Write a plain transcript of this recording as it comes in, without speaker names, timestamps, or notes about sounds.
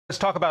Let's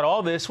talk about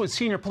all this with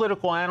senior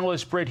political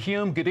analyst Brit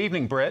Hume. Good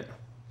evening, Brit.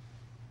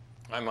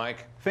 Hi,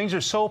 Mike. Things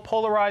are so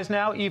polarized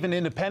now, even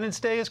Independence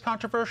Day is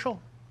controversial?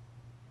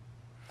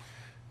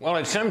 Well,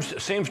 it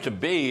seems to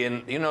be.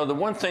 And, you know, the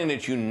one thing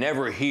that you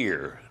never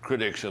hear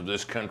critics of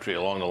this country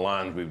along the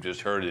lines we've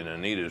just heard in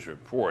Anita's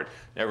report,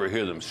 never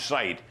hear them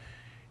cite,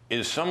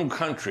 is some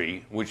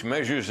country which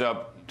measures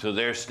up to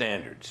their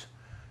standards.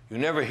 You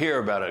never hear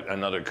about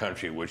another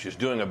country which is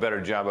doing a better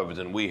job of it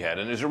than we had.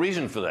 And there's a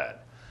reason for that.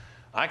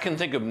 I can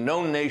think of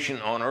no nation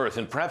on earth,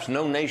 and perhaps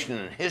no nation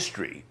in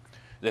history,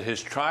 that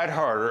has tried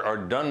harder or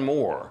done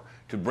more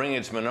to bring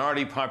its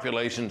minority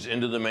populations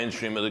into the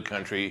mainstream of the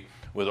country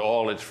with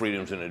all its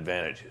freedoms and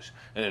advantages.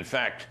 And in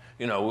fact,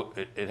 you know,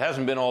 it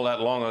hasn't been all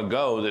that long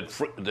ago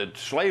that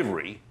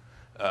slavery,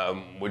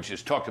 which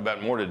is talked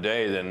about more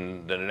today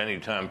than at any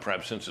time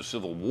perhaps since the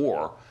Civil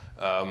War,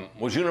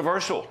 was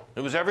universal.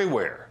 It was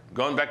everywhere.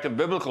 Going back to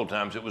biblical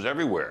times, it was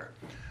everywhere.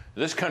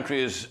 This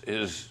country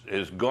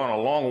has gone a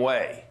long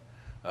way,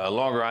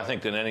 longer I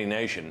think than any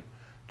nation,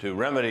 to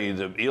remedy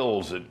the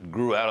ills that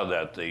grew out of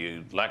that,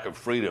 the lack of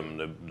freedom,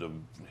 the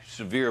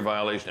severe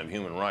violation of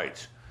human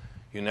rights.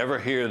 You never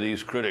hear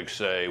these critics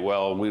say,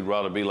 well, we'd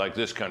rather be like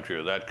this country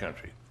or that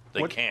country.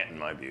 They can't, in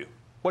my view.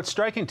 What's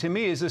striking to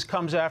me is this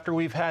comes after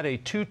we've had a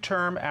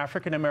two-term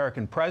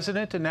African-American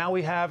president, and now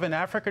we have an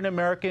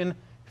African-American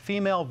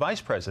female vice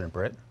president,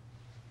 Britt.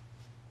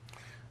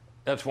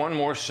 That's one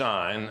more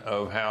sign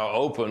of how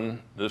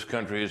open this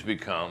country has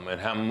become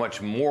and how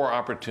much more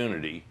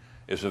opportunity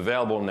is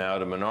available now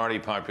to minority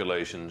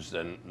populations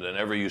than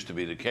ever used to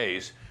be the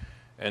case,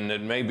 and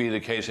that may be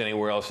the case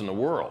anywhere else in the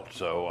world.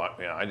 So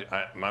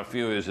my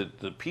view is that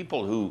the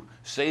people who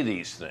say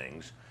these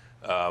things,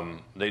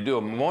 they do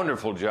a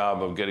wonderful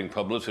job of getting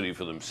publicity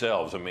for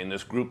themselves. I mean,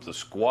 this group, the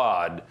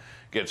Squad,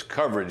 gets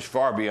coverage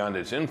far beyond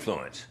its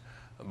influence.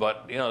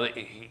 But, you know,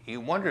 you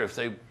wonder if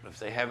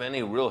they have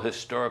any real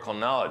historical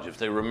knowledge, if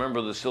they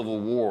remember the Civil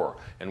War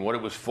and what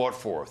it was fought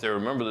for, if they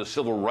remember the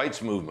Civil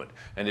Rights Movement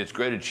and its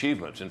great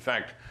achievements. In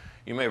fact,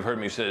 you may have heard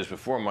me say this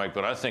before, Mike,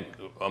 but I think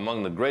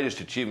among the greatest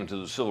achievements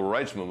of the Civil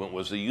Rights Movement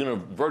was the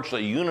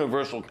virtually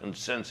universal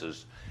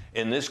consensus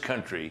in this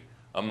country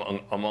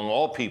among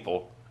all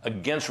people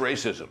against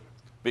racism.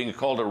 Being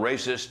called a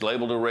racist,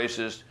 labeled a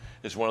racist,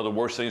 is one of the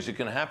worst things that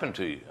can happen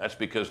to you. That's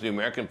because the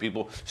American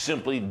people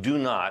simply do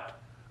not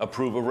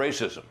approve of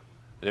racism.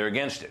 They're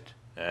against it.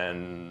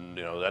 And,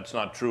 you know, that's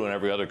not true in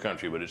every other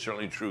country, but it's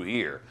certainly true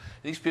here.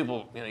 These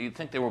people, you know, you'd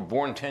think they were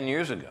born 10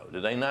 years ago.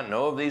 Did they not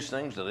know of these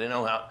things? Did they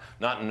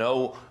not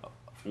know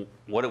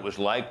what it was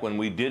like when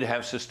we did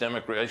have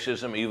systemic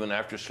racism, even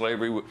after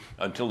slavery,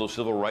 until the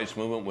Civil Rights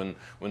Movement,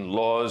 when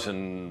laws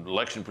and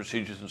election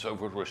procedures and so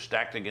forth were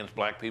stacked against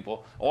black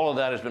people? All of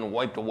that has been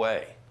wiped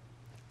away.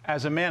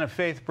 As a man of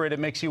faith, Britt, it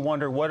makes you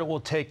wonder what it will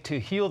take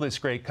to heal this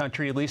great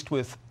country, at least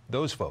with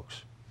those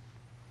folks.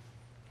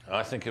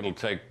 I think it'll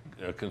take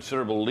a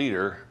considerable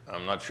leader.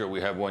 I'm not sure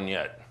we have one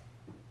yet.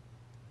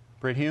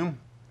 Brit Hume,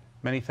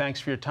 many thanks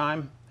for your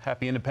time.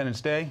 Happy Independence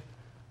Day.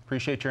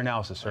 Appreciate your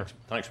analysis, sir.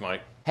 Thanks,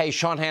 Mike. Hey,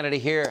 Sean Hannity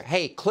here.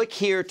 Hey, click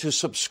here to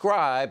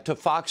subscribe to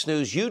Fox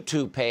News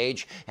YouTube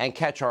page and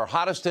catch our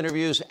hottest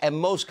interviews and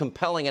most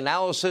compelling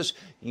analysis.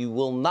 You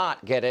will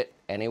not get it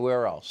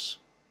anywhere else.